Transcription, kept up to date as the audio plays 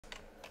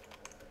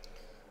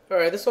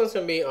Alright, this one's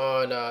going to be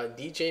on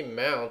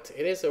djmount.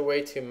 It is a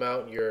way to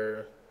mount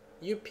your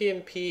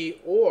UPnP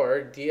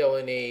or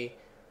DLNA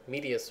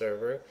media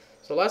server.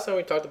 So last time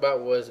we talked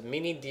about was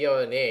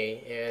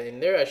minidlna, and in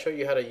there I showed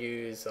you how to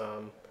use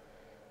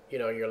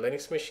your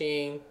Linux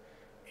machine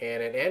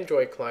and an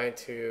Android client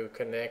to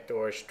connect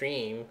or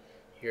stream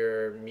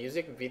your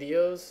music,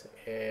 videos,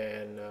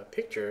 and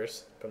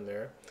pictures from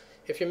there.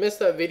 If you missed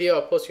that video,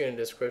 I'll post you in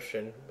the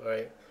description,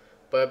 right?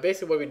 But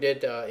basically what we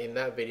did in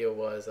that video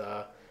was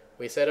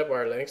we set up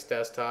our Linux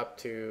desktop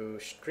to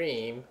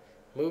stream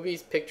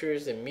movies,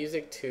 pictures, and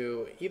music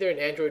to either an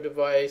Android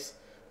device,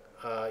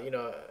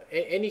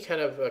 any kind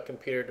of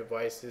computer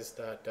devices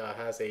that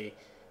has a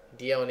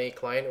DLNA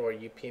client or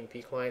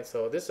UPnP client.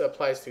 So this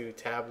applies to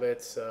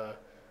tablets,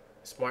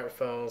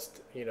 smartphones,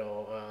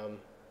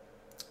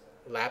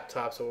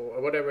 laptops,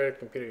 or whatever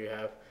computer you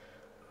have.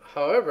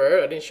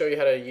 However, I didn't show you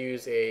how to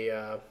use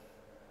a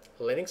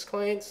Linux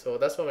client, so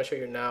that's what I'm going to show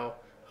you now,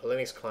 a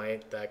Linux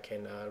client that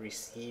can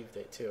receive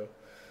it too.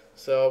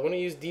 So I'm going to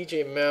use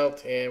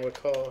djmount, and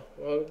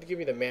we'll give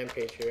you the man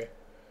page here.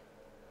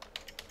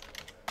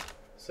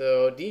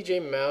 So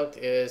djmount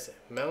is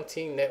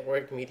mounting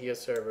network media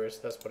servers.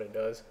 That's what it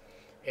does.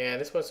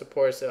 And this one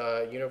supports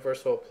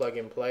universal plug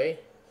and play,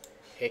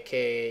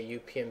 aka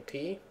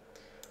UPnP.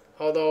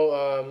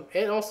 Although,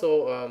 and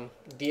also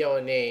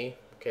DLNA.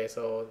 Okay,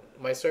 so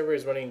my server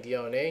is running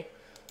DLNA.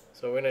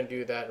 So we're going to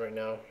do that right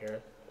now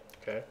here.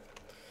 Okay.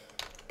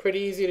 Pretty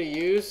easy to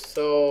use.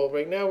 So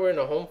right now we're in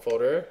a home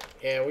folder,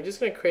 and we're just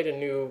going to create a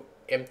new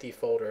empty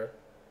folder.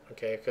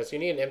 Okay, because you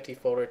need an empty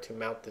folder to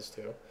mount this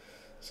to.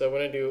 So we're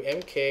going to do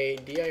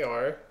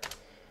mkdir,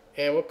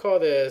 and we'll call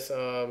this,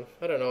 I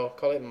don't know,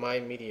 call it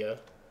MyMedia.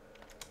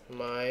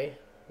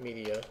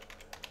 MyMedia.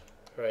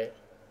 Right.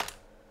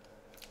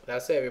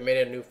 That's it. We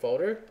made a new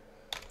folder.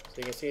 So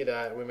you can see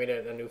that we made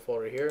a new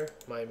folder here,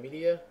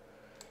 MyMedia.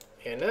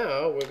 And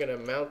now we're going to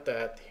mount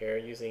that here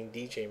using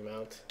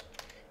djmount.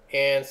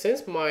 And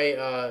since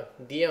my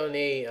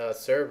DLNA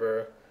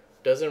server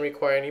doesn't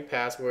require any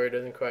password,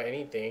 doesn't require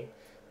anything,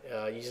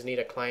 you just need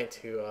a client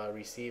to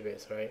receive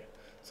it, right?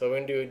 So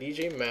we're going to do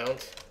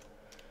djmount,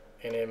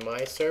 and then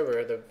my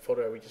server, the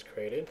folder that we just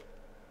created.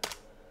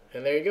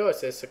 And there you go. It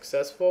says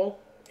successful.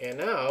 And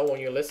now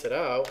when you list it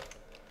out,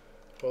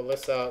 we'll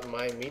list out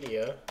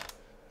MyMedia.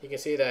 You can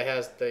see that it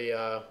has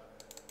the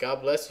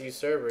gotbletu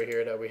server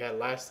here that we had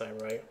last time,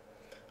 right?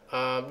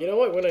 You know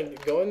what? We're going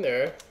to go in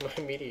there,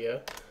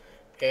 MyMedia,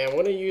 and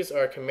we're going to use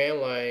our command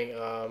line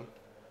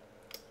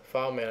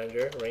file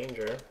manager,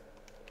 Ranger.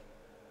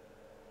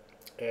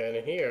 And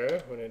in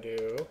here, we're going to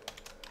do,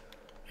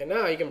 and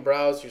now you can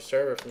browse your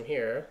server from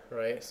here,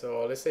 right?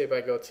 So let's say if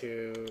I go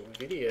to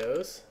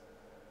videos,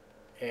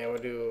 and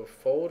we'll do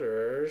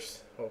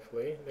folders,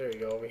 hopefully. There you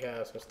go, we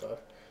have some stuff.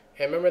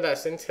 And remember that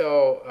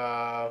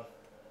Cintel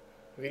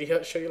video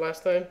I showed you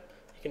last time?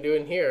 You can do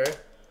it in here.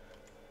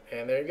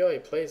 And there you go,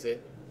 it plays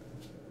it.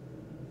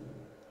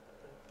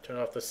 Turn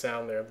off the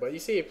sound there. But you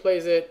see it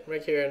plays it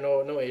right here,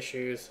 no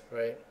issues,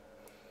 right?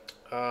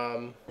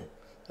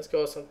 Let's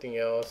go with something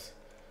else.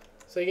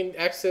 So you can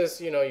access,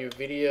 your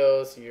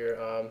videos,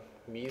 your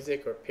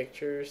music or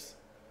pictures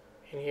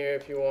in here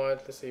if you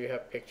want. Let's say you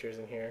have pictures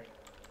in here.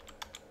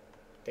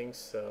 I think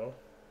so.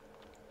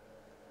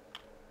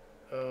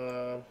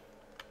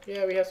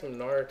 Yeah, we have some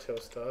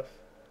Naruto stuff.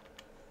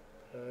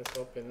 Let's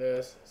open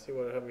this, see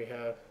what we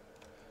have.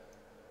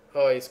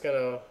 Oh, it's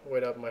gonna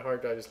wait up, my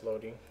hard drive is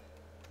loading.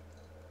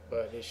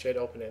 But it should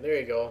open it. There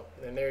you go.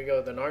 And there you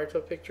go, the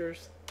Naruto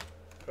pictures.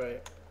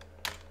 Right.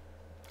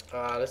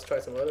 Let's try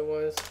some other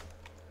ones.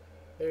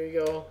 There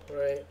you go,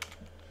 right.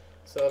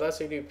 So that's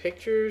how you do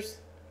pictures.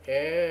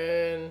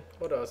 And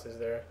what else is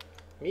there?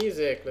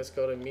 Music, let's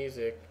go to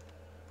music.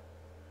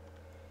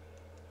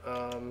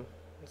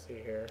 Let's see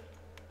here.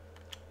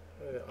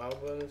 What are the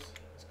albums?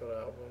 Let's go to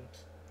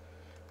albums.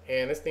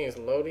 And this thing is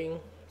loading,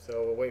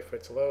 so we'll wait for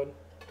it to load.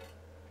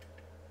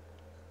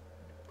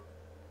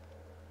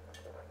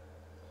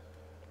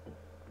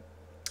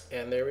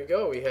 And there we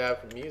go. We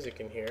have music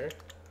in here.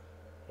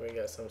 We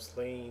got some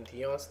Celine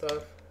Dion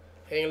stuff.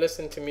 And you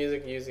listen to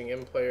music using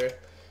MPlayer.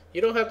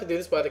 You don't have to do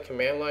this by the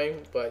command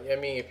line, but I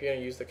mean, if you're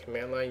gonna use the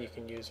command line, you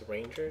can use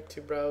Ranger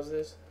to browse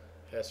this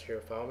as your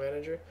file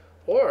manager.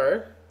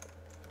 Or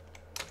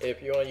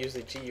if you want to use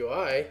the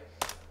GUI,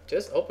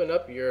 just open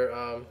up your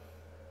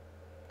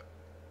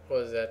what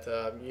is that?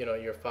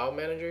 Your file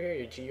manager here,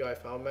 your GUI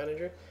file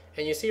manager,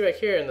 and you see right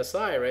here in the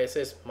side, right? It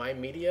says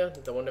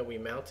MyMedia, the one that we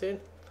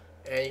mounted,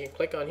 and you can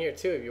click on here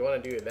too if you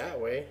want to do it that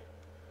way.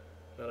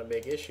 Not a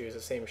big issue. It's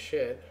the same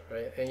shit,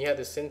 right? And you have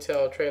the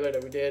Cintel trailer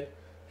that we did,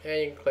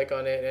 and you can click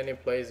on it and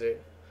it plays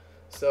it.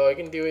 So you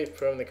can do it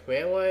from the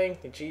command line,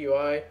 the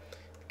GUI.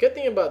 The good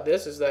thing about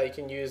this is that you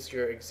can use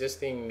your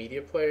existing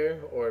media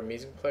player or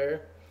music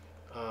player.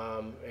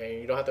 And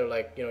you don't have to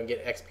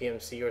get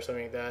XPMC or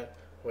something like that,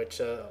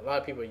 which a lot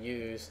of people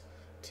use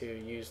to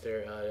use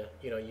their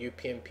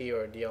UPnP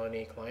or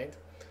DLNA client.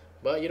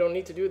 But you don't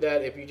need to do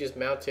that if you just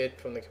mount it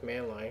from the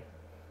command line.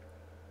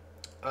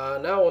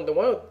 Now the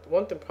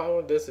one problem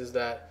with this is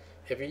that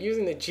if you're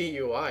using the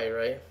GUI,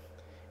 right,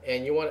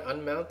 and you want it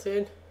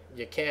unmounted,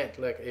 you can't.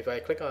 Like if I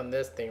click on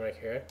this thing right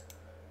here,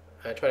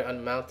 I try to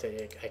unmount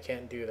it, I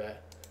can't do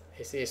that.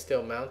 You see it's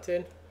still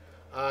mounted.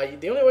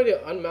 The only way to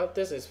unmount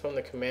this is from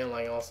the command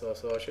line also,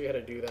 so I'll show you how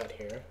to do that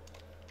here.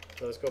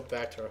 So let's go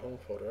back to our home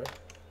folder.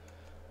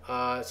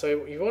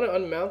 So you want to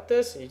unmount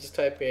this, you just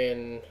type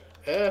in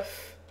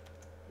F,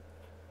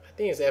 I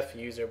think it's F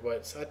user,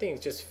 but I think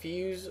it's just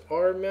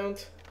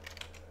fusermount,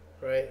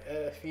 right?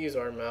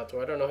 Fusermount,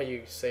 well, I don't know how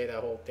you say that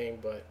whole thing,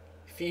 but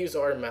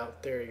fusermount,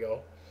 there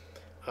you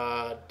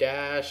go.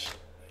 Dash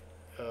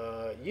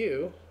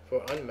U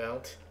for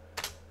unmount,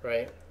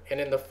 right? And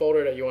then the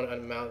folder that you want to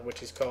unmount,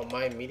 which is called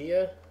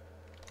MyMedia,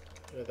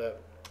 the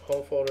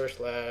home folder /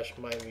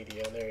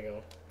 MyMedia, there you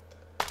go.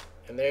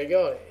 And there you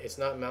go, it's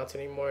not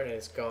mounted anymore and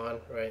it's gone,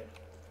 right?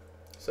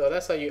 So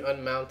that's how you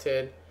unmount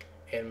it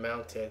and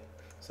mount it.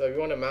 So if you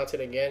want to mount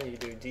it again, you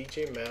do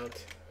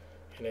djmount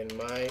and then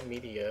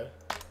MyMedia.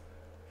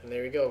 And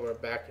there we go, we're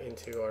back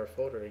into our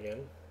folder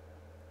again.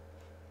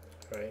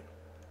 Right.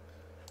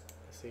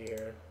 Let's see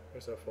here,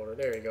 where's our folder?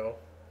 There you go.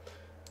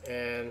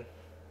 And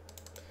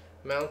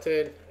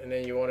mounted, and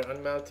then you want to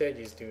unmount it,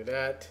 you just do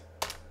that.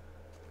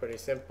 Pretty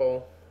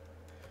simple.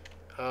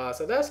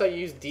 So that's how you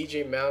use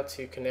djmount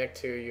to connect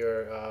to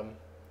your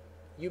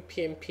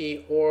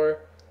UPnP or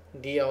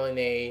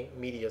DLNA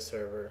media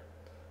server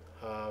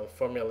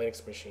from your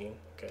Linux machine.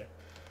 Okay,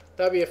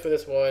 that'll be it for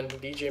this one.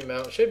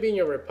 djmount should be in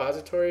your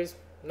repositories.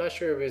 I'm not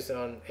sure if it's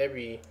on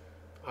every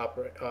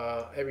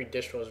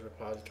distro's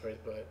repositories,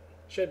 but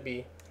should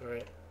be. All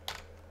right.